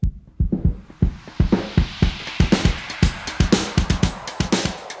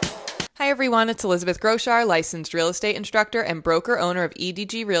everyone, it's Elizabeth Groshar, licensed real estate instructor and broker owner of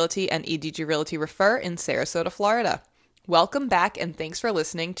EDG Realty and EDG Realty Refer in Sarasota, Florida. Welcome back and thanks for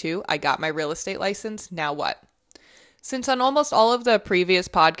listening to I Got My Real Estate License, Now What? Since on almost all of the previous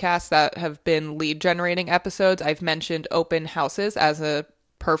podcasts that have been lead generating episodes, I've mentioned open houses as a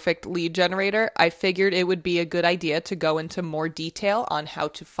perfect lead generator, I figured it would be a good idea to go into more detail on how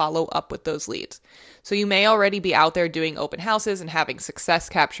to follow up with those leads. So you may already be out there doing open houses and having success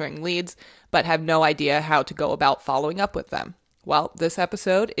capturing leads, but have no idea how to go about following up with them. Well, this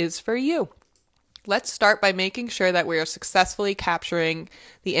episode is for you. Let's start by making sure that we are successfully capturing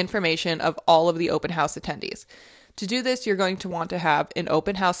the information of all of the open house attendees. To do this, you're going to want to have an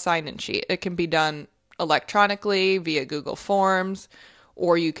open house sign-in sheet. It can be done electronically via Google Forms,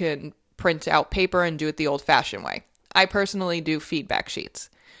 or you can print out paper and do it the old-fashioned way. I personally do feedback sheets.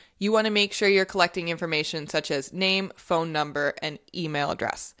 You want to make sure you're collecting information such as name, phone number, and email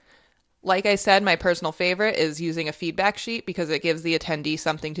address. Like I said, my personal favorite is using a feedback sheet because it gives the attendee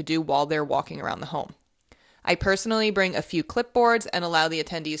something to do while they're walking around the home. I personally bring a few clipboards and allow the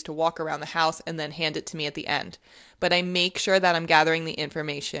attendees to walk around the house and then hand it to me at the end. But I make sure that I'm gathering the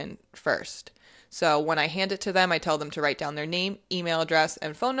information first. So when I hand it to them, I tell them to write down their name, email address,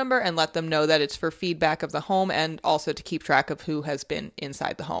 and phone number and let them know that it's for feedback of the home and also to keep track of who has been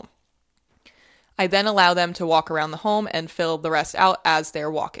inside the home. I then allow them to walk around the home and fill the rest out as they're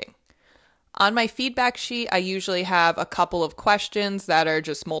walking. On my feedback sheet, I usually have a couple of questions that are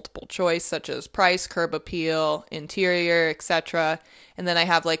just multiple choice, such as price, curb appeal, interior, etc. And then I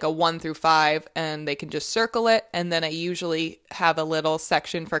have like a 1 through 5, and they can just circle it. And then I usually have a little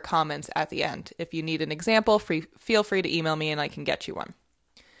section for comments at the end. If you need an example, feel free to email me and I can get you one.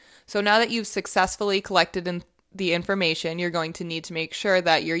 So now that you've successfully collected the information, you're going to need to make sure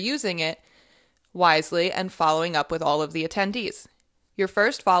that you're using it wisely and following up with all of the attendees. Your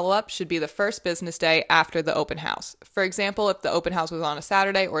first follow-up should be the first business day after the open house. For example, if the open house was on a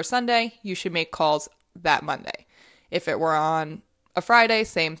Saturday or a Sunday, you should make calls that Monday. If it were on a Friday,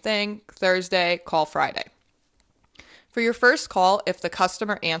 same thing. Thursday, call Friday. For your first call, if the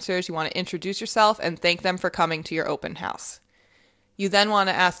customer answers, you want to introduce yourself and thank them for coming to your open house. You then want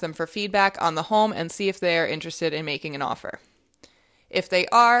to ask them for feedback on the home and see if they are interested in making an offer. If they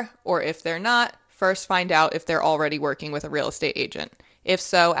are, or if they're not, first find out if they're already working with a real estate agent. If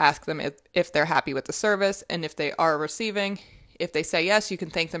so, ask them if they're happy with the service and if they are receiving. If they say yes, you can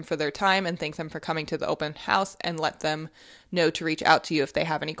thank them for their time and thank them for coming to the open house and let them know to reach out to you if they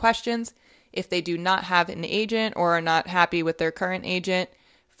have any questions. If they do not have an agent or are not happy with their current agent,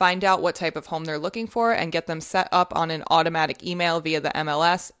 find out what type of home they're looking for and get them set up on an automatic email via the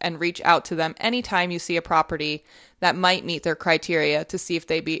MLS and reach out to them anytime you see a property that might meet their criteria to see if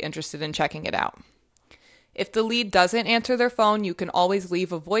they'd be interested in checking it out. If the lead doesn't answer their phone, you can always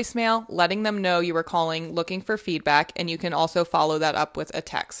leave a voicemail letting them know you were calling looking for feedback, and you can also follow that up with a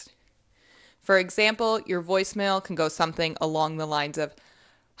text. For example, your voicemail can go something along the lines of,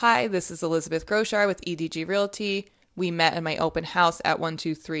 "Hi, this is Elizabeth Groshar with EDG Realty. We met at my open house at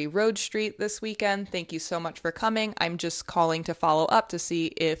 123 Road Street this weekend. Thank you so much for coming. I'm just calling to follow up to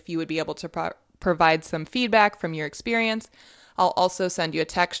see if you would be able to provide some feedback from your experience. I'll also send you a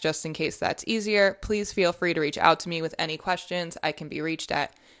text just in case that's easier. Please feel free to reach out to me with any questions. I can be reached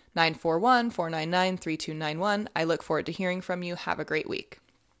at 941-499-3291. I look forward to hearing from you. Have a great week."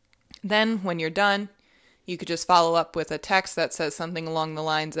 Then, when you're done, you could just follow up with a text that says something along the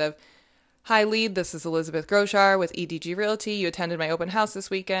lines of, "Hi, lead. This is Elizabeth Groshar with EDG Realty. You attended my open house this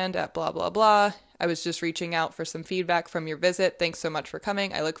weekend at blah, blah, blah. I was just reaching out for some feedback from your visit. Thanks so much for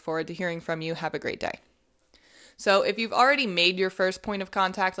coming. I look forward to hearing from you. Have a great day." So if you've already made your first point of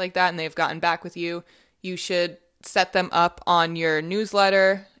contact like that and they've gotten back with you, you should set them up on your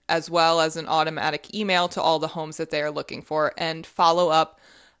newsletter as well as an automatic email to all the homes that they are looking for and follow up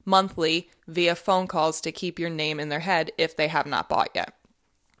monthly via phone calls to keep your name in their head if they have not bought yet.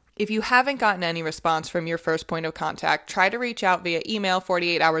 If you haven't gotten any response from your first point of contact, try to reach out via email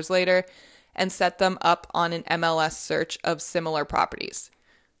 48 hours later and set them up on an MLS search of similar properties.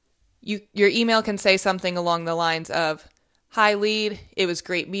 Your email can say something along the lines of, "Hi, lead. It was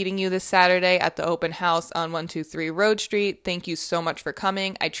great meeting you this Saturday at the open house on 123 Road Street. Thank you so much for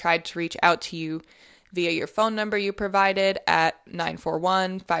coming. I tried to reach out to you via your phone number you provided at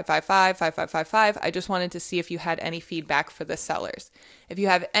 941-555-5555. I just wanted to see if you had any feedback for the sellers. If you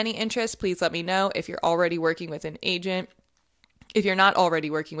have any interest, please let me know. If you're already working with an agent, If you're not already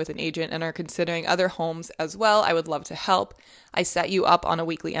working with an agent and are considering other homes as well, I would love to help. I set you up on a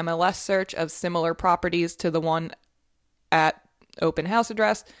weekly MLS search of similar properties to the one at open house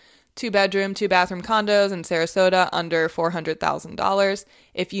address. 2-bedroom, 2-bathroom condos in Sarasota under $400,000.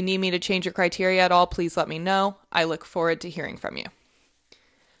 If you need me to change your criteria at all, please let me know. I look forward to hearing from you.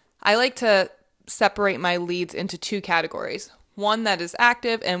 I like to separate my leads into 2 categories. One that is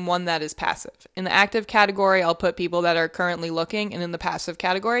active and one that is passive. In the active category, I'll put people that are currently looking, and in the passive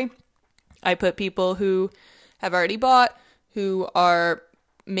category, I put people who have already bought, who are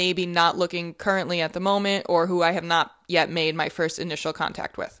maybe not looking currently at the moment, or who I have not yet made my first initial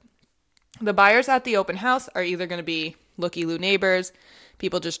contact with. The buyers at the open house are either going to be looky-loo neighbors,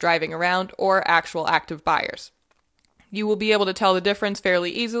 people just driving around, or actual active buyers. You will be able to tell the difference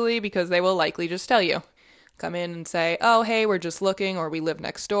fairly easily because they will likely just tell you. Come in and say, oh, hey, we're just looking, or we live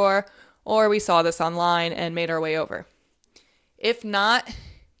next door, or we saw this online and made our way over. If not,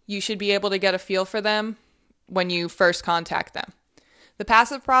 you should be able to get a feel for them when you first contact them. The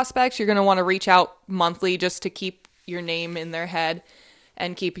passive prospects, you're going to want to reach out monthly just to keep your name in their head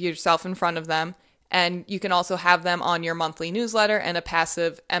and keep yourself in front of them. And you can also have them on your monthly newsletter and a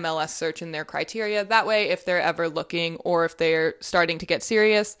passive MLS search in their criteria. That way, if they're ever looking or if they're starting to get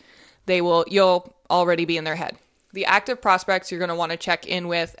serious, you'll already be in their head. The active prospects you're going to want to check in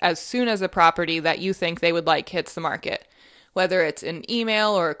with as soon as a property that you think they would like hits the market. Whether it's an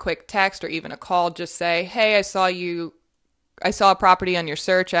email or a quick text or even a call, just say, hey, I saw a property on your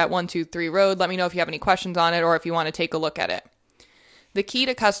search at 123 Road. Let me know if you have any questions on it or if you want to take a look at it. The key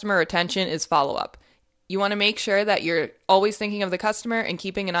to customer retention is follow-up. You want to make sure that you're always thinking of the customer and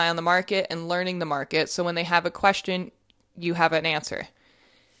keeping an eye on the market and learning the market, so when they have a question, you have an answer.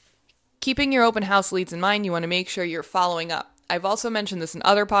 Keeping your open house leads in mind, you want to make sure you're following up. I've also mentioned this in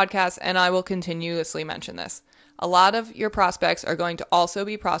other podcasts, and I will continuously mention this. A lot of your prospects are going to also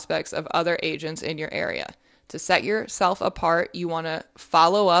be prospects of other agents in your area. To set yourself apart, you want to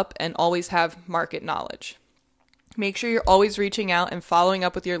follow up and always have market knowledge. Make sure you're always reaching out and following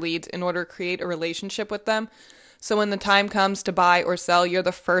up with your leads in order to create a relationship with them, so when the time comes to buy or sell, you're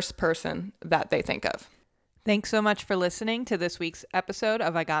the first person that they think of. Thanks so much for listening to this week's episode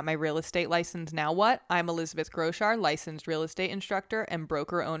of I Got My Real Estate License Now What? I'm Elizabeth Groshar, licensed real estate instructor and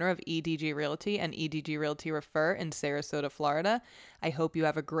broker owner of EDG Realty and EDG Realty Refer in Sarasota, Florida. I hope you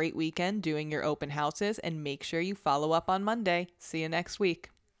have a great weekend doing your open houses, and make sure you follow up on Monday. See you next week.